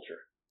Seminole culture?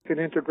 An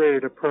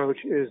integrated approach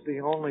is the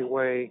only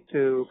way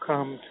to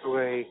come to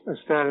a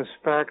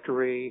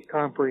satisfactory,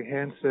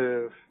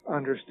 comprehensive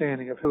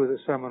understanding of who the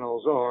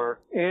Seminoles are.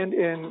 And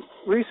in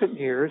recent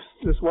years,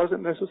 this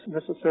wasn't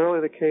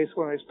necessarily the case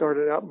when I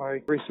started out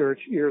my research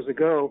years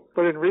ago,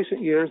 but in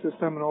recent years, the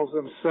Seminoles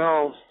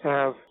themselves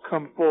have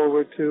come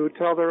forward to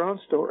tell their own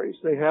stories.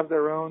 They have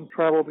their own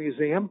tribal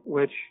museum,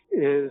 which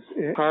is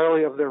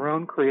entirely of their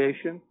own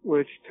creation,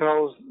 which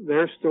tells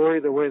their story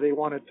the way they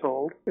want it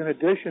told, in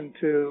addition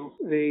to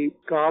the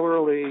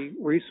scholarly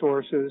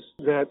resources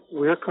that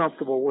we're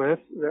comfortable with,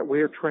 that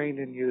we're trained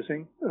in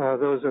using,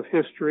 those of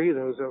history,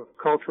 those of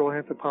cultural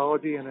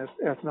anthropology and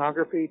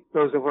ethnography,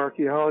 those of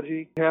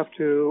archaeology. We have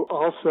to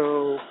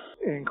also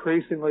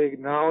increasingly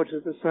acknowledge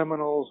that the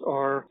Seminoles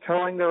are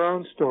telling their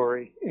own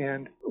story,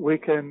 and we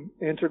can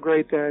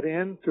integrate that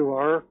in through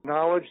our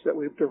knowledge that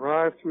we've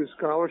derived through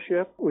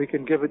scholarship. We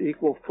can give it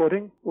equal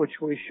footing,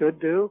 which we should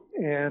do,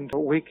 and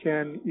we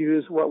can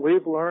use what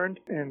we've learned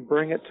and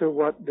bring it to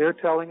what they're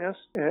telling us,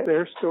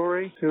 their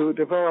story, to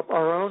develop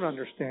our own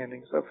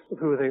understandings of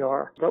who they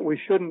are. But we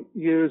shouldn't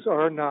use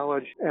our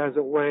knowledge as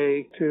a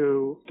way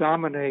to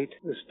dominate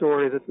the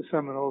story that the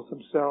Seminoles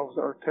themselves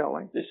are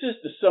telling. This is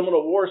the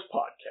Seminole Wars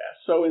podcast.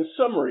 So in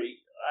summary,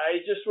 I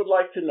just would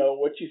like to know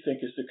what you think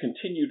is the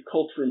continued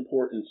cultural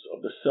importance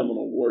of the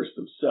Seminole Wars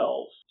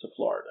themselves to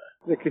Florida.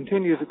 The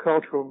continued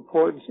cultural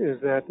importance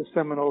is that the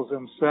Seminoles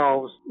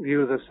themselves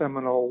view the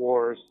Seminole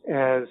Wars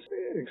as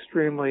an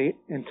extremely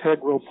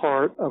integral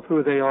part of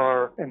who they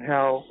are and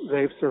how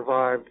they've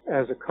survived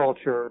as a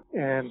culture,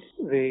 and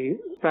the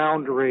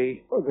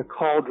foundry, the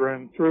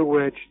cauldron through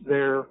which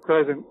their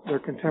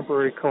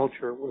contemporary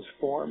culture was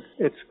formed.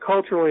 It's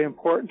culturally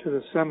important to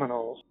the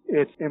Seminoles.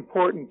 It's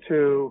important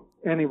to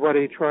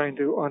anybody trying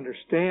to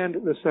understand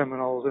the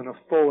Seminoles in a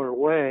fuller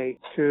way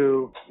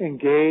to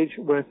engage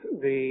with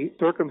the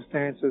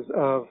circumstances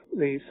of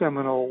the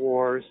Seminole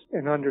Wars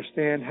and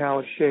understand how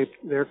it shaped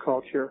their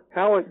culture,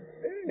 how it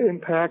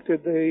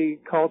impacted the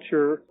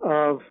culture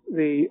of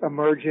the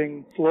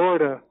emerging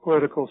Florida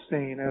political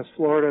scene as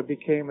Florida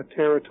became a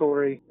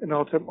territory and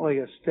ultimately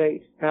a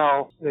state,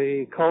 how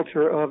the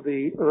culture of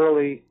the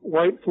early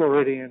white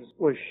Floridians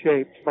was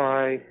shaped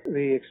by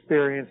the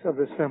experience of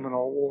the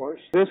Seminole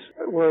Wars. This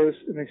was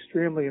an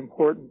extremely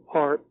important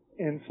part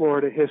in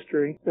Florida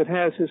history that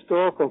has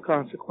historical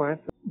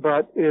consequence,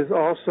 but is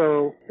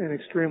also an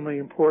extremely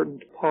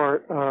important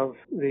part of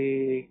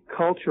the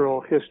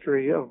cultural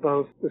history of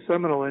both the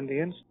Seminole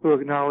Indians, who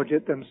acknowledge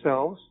it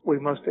themselves. We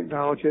must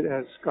acknowledge it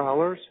as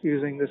scholars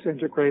using this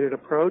integrated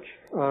approach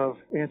of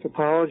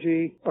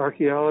anthropology,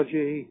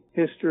 archaeology,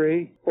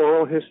 history,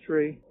 oral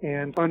history,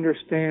 and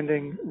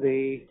understanding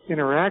the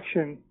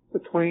interaction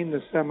between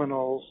the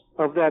Seminoles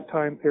of that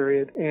time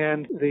period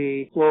and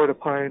the Florida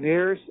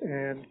pioneers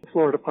and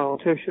Florida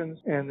politicians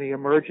and the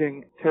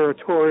emerging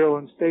territorial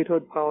and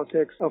statehood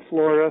politics of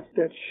Florida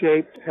that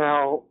shaped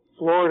how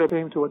Florida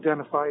came to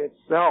identify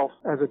itself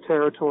as a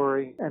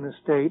territory and a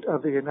state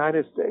of the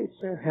United States,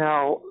 and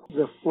how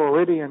the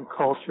Floridian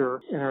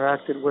culture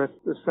interacted with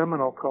the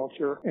Seminole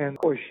culture and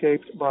was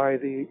shaped by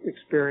the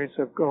experience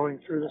of going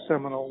through the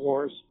Seminole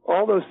Wars.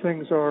 All those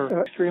things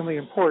are extremely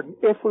important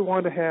if we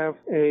want to have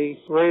a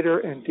greater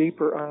and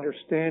deeper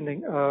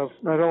understanding of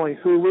not only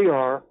who we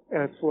are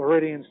as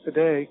Floridians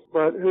today,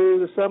 but who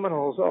the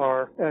Seminoles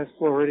are as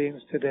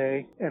Floridians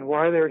today, and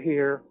why they're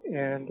here,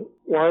 and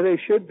why they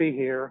should be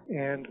here,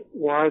 and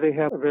why they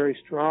have a very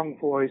strong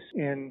voice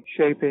in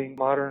shaping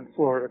modern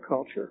Florida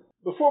culture.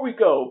 Before we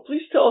go,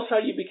 please tell us how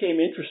you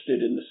became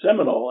interested in the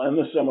Seminole and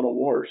the Seminole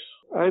Wars.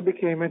 I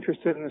became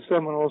interested in the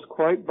Seminoles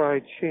quite by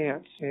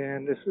chance,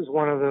 and this is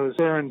one of those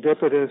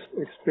serendipitous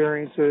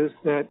experiences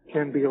that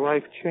can be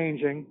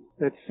life-changing,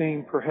 that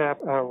seem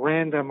perhaps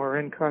random or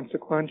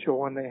inconsequential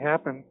when they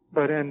happen,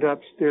 but end up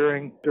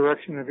steering the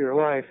direction of your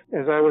life.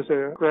 As I was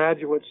a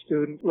graduate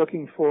student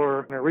looking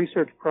for a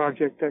research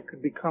project that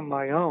could become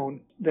my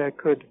own, that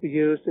could be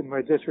used in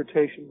my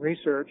dissertation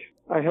research,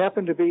 I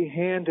happened to be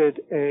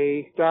handed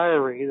a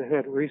diary that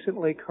had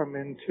recently come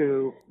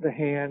into the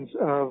hands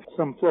of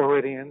some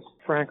Floridians,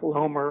 Frank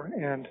Lomer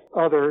and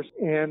others,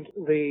 and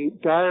the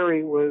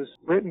diary was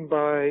written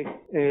by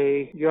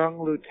a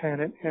young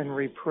Lieutenant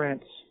Henry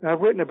Prince. Now,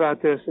 I've written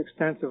about this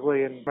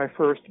extensively in my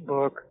first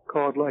book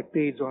called Like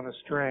Beads on a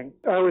String.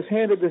 I was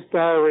handed this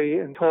diary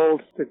and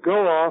told to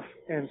go off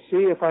and see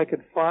if I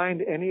could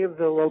find any of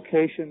the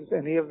locations,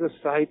 any of the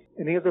sites,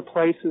 any of the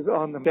places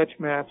on the sketch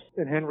maps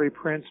that Henry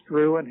Prince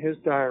drew in his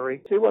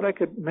diary, see what I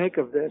could make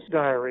of this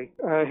diary.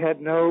 I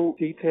had no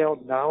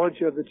detailed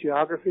knowledge of the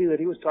geography that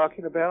he was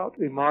talking about,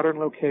 the modern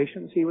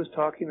locations he was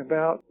talking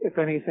about, if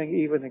anything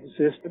even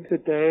existed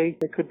today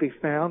that could be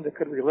found that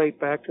could relate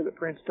back to the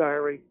Prince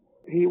diary.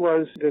 He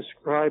was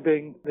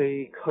describing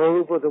the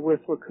Cove of the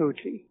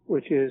Withlacoochee,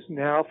 which is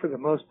now for the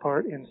most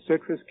part in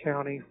Citrus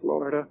County,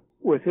 Florida.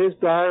 With his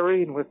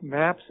diary and with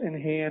maps in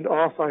hand,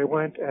 off I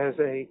went as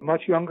a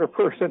much younger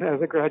person,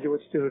 as a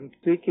graduate student,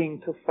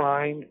 seeking to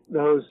find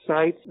those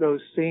sites, those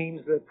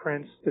scenes that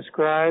Prince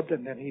described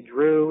and then he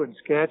drew and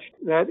sketched.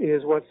 That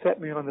is what set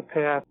me on the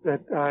path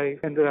that I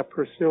ended up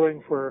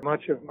pursuing for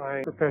much of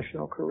my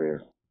professional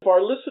career. If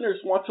our listeners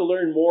want to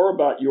learn more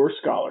about your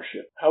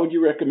scholarship, how would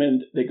you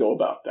recommend they go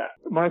about that?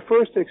 My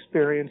first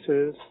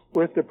experiences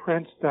with the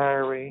Prince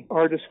Diary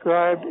are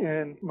described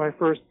in my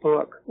first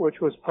book,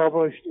 which was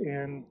published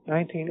in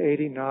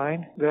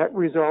 1989. That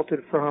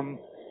resulted from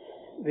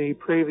the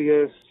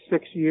previous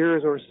 6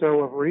 years or so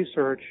of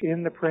research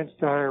in the Prince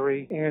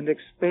Diary and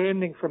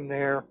expanding from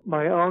there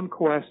my own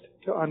quest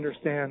to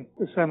understand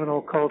the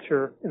Seminole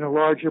culture in a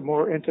larger,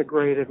 more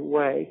integrated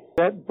way.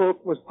 That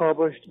book was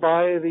published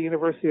by the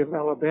University of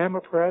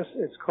Alabama Press.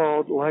 It's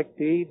called Like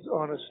Beads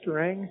on a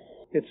String.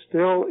 It's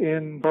still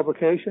in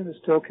publication. It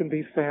still can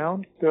be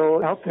found,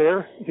 still out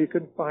there if you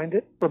can find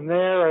it. From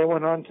there, I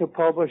went on to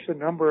publish a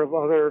number of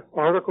other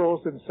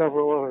articles and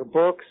several other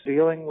books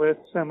dealing with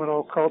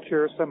Seminole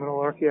culture,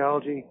 Seminole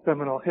archaeology,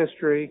 Seminole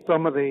history.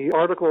 Some of the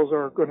articles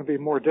are going to be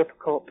more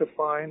difficult to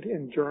find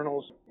in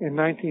journals. In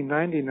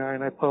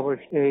 1999, I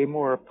published a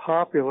more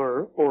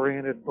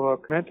popular-oriented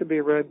book meant to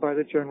be read by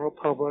the general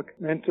public,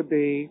 meant to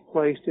be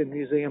placed in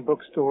museum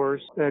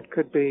bookstores that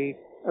could be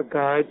a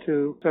guide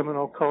to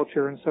Seminole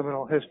culture and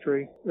Seminole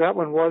history. That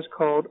one was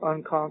called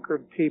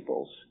Unconquered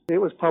Peoples. It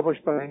was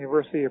published by the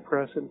University of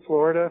Press in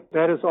Florida.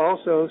 That is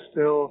also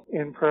still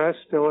in press,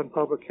 still in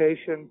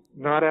publication,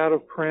 not out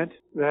of print.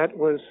 That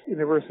was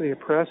University of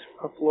Press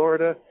of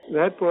Florida.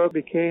 That book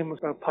became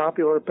a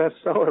popular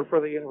bestseller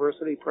for the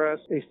University Press.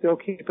 They still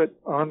keep it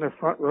on the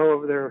front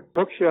row of their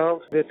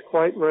bookshelves. It's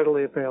quite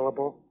readily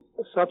available.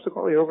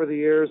 Subsequently, over the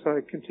years,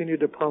 I continued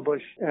to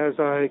publish as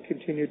I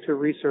continued to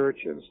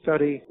research and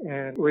study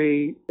and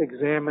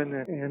re-examine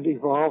and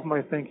evolve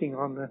my thinking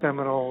on the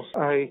Seminoles.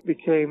 I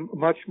became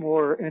much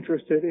more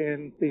interested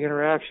in the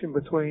interaction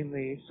between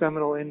the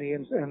Seminole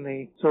Indians and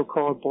the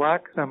so-called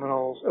Black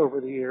Seminoles over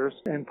the years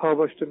and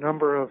published a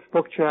number of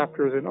book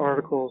chapters and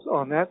articles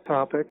on that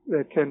topic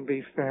that can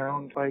be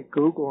found by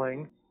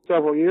Googling.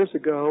 Several years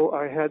ago,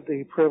 I had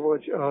the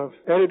privilege of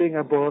editing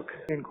a book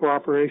in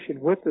cooperation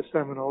with the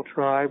Seminole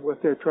tribe,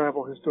 with their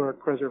Tribal Historic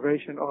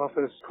Preservation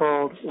Office,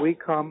 called We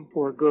Come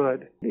for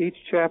Good. Each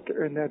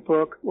chapter in that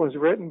book was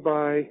written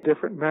by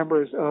different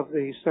members of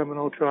the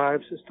Seminole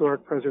tribe's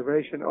Historic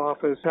Preservation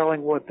Office,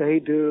 telling what they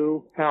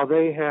do, how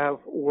they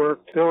have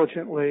worked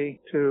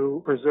diligently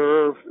to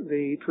preserve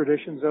the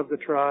traditions of the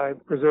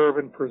tribe, preserve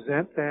and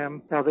present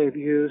them, how they've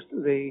used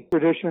the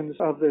traditions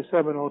of the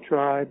Seminole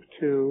tribe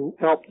to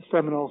help the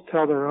Seminoles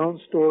tell their own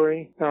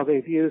story, how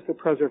they've used the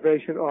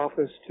Preservation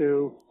Office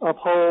to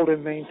uphold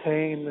and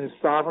maintain the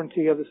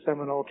sovereignty of the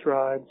Seminole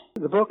tribe.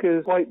 The book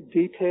is quite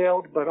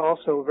detailed, but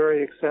also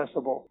very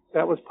accessible.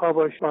 That was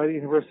published by the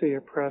University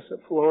of Press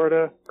of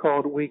Florida,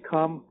 called We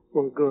Come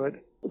for Good.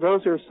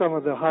 Those are some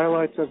of the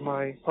highlights of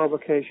my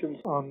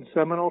publications on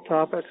Seminole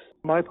topics.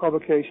 My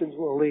publications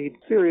will lead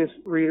serious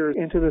readers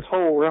into this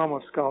whole realm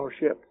of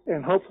scholarship,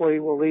 and hopefully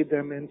will lead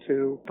them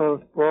into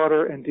both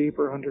broader and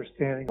deeper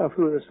understanding of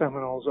who the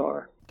Seminoles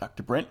are.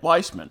 Dr. Brent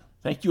Weissman,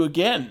 thank you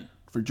again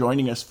for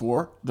joining us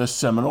for the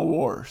Seminole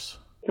Wars.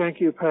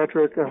 Thank you,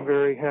 Patrick. I'm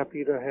very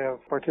happy to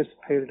have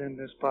participated in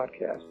this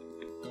podcast.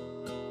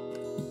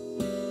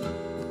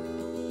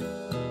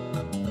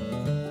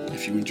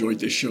 If you enjoyed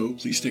this show,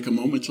 please take a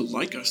moment to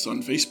like us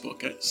on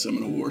Facebook at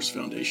Seminole Wars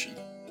Foundation.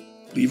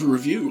 Leave a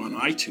review on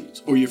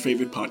iTunes or your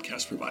favorite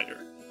podcast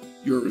provider.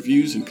 Your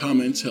reviews and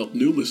comments help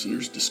new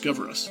listeners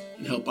discover us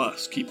and help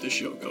us keep the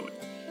show going.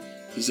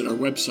 Visit our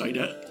website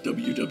at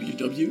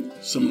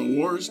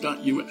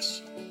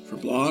www.seminolewars.us for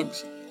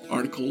blogs,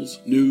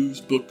 articles,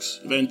 news, books,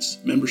 events,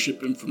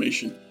 membership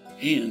information,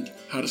 and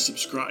how to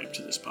subscribe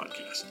to this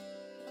podcast.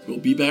 We'll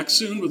be back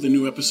soon with a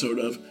new episode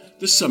of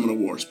the Seminole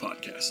Wars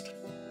Podcast.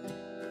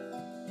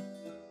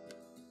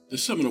 The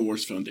Seminole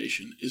Wars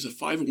Foundation is a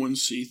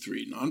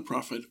 501c3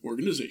 nonprofit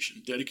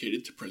organization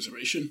dedicated to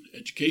preservation,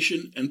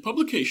 education, and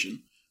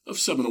publication of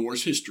Seminole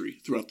Wars history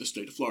throughout the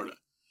state of Florida.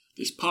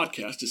 This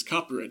podcast is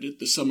copyrighted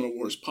the Seminole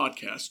Wars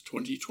Podcast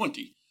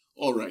 2020,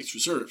 all rights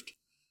reserved.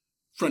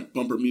 Front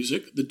bumper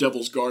music, The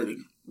Devil's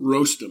Garden,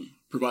 Roast 'em,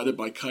 provided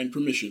by kind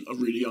permission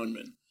of Reedy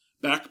Unman.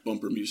 Back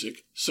bumper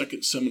music,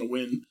 Second Seminole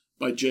Win,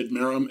 by Jed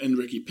Merrim and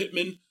Ricky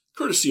Pittman,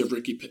 courtesy of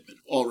Ricky Pittman,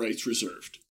 all rights reserved.